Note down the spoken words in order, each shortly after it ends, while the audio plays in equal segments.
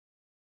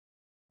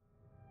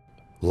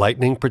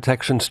Lightning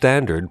protection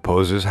standard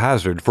poses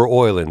hazard for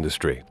oil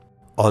industry.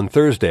 On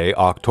Thursday,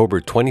 October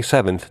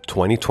 27,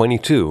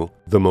 2022,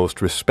 the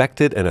most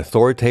respected and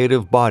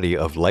authoritative body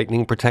of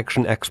lightning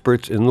protection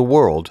experts in the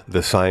world,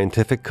 the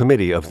Scientific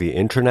Committee of the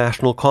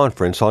International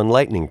Conference on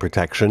Lightning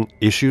Protection,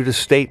 issued a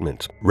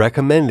statement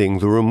recommending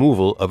the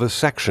removal of a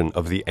section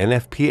of the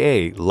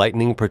NFPA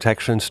Lightning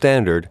Protection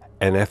Standard,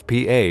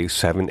 NFPA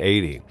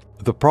 780.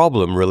 The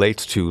problem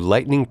relates to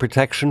lightning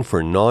protection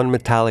for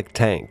non-metallic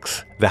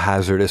tanks. The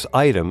hazardous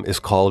item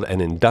is called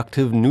an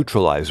inductive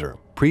neutralizer,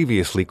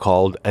 previously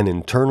called an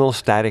internal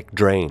static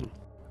drain.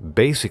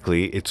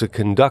 Basically, it's a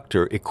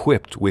conductor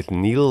equipped with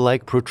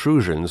needle-like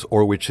protrusions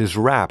or which is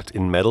wrapped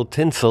in metal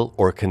tinsel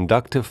or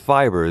conductive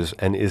fibers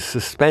and is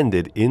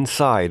suspended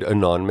inside a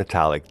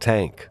non-metallic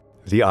tank.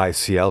 The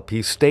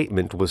ICLP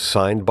statement was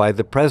signed by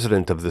the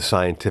president of the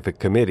scientific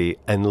committee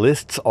and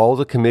lists all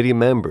the committee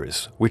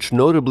members, which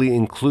notably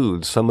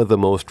includes some of the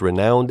most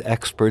renowned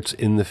experts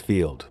in the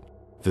field.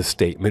 The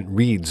statement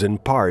reads in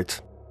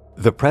part,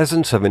 "The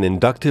presence of an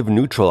inductive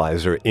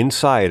neutralizer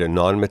inside a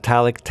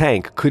non-metallic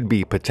tank could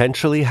be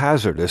potentially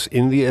hazardous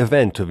in the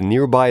event of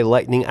nearby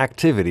lightning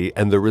activity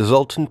and the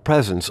resultant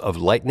presence of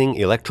lightning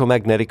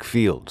electromagnetic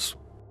fields.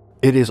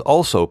 It is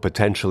also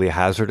potentially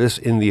hazardous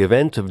in the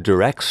event of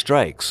direct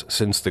strikes,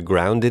 since the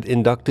grounded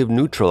inductive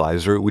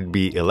neutralizer would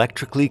be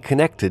electrically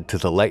connected to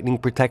the lightning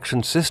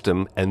protection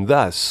system and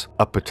thus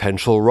a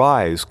potential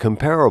rise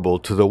comparable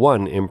to the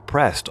one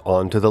impressed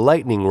onto the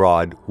lightning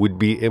rod would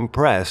be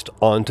impressed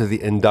onto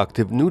the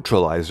inductive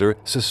neutralizer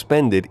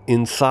suspended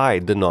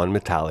inside the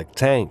non-metallic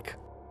tank.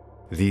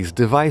 These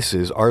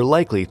devices are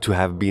likely to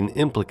have been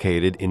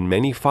implicated in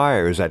many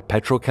fires at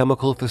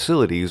petrochemical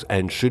facilities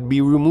and should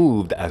be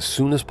removed as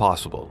soon as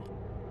possible."